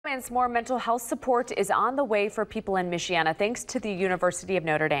Science, more mental health support is on the way for people in Michiana thanks to the University of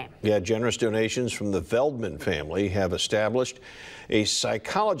Notre Dame. Yeah, generous donations from the Veldman family have established a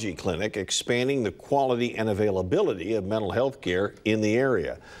psychology clinic expanding the quality and availability of mental health care in the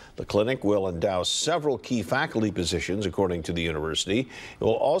area. The clinic will endow several key faculty positions, according to the university. It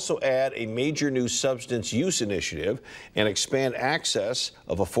will also add a major new substance use initiative and expand access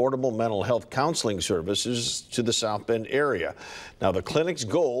of affordable mental health counseling services to the South Bend area. Now, the clinic's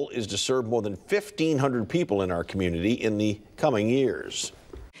goal is to serve more than 1,500 people in our community in the coming years.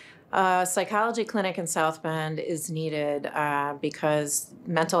 A psychology clinic in South Bend is needed because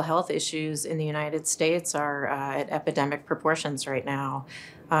mental health issues in the United States are at epidemic proportions right now.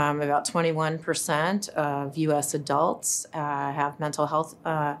 About 21% of U.S. adults have mental health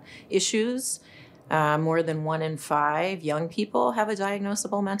issues. More than 1 in 5 young people have a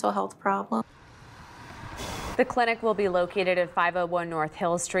diagnosable mental health problem. The clinic will be located at 501 North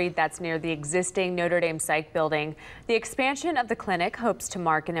Hill Street. That's near the existing Notre Dame Psych building. The expansion of the clinic hopes to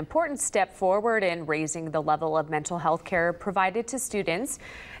mark an important step forward in raising the level of mental health care provided to students.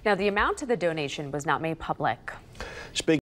 Now, the amount of the donation was not made public.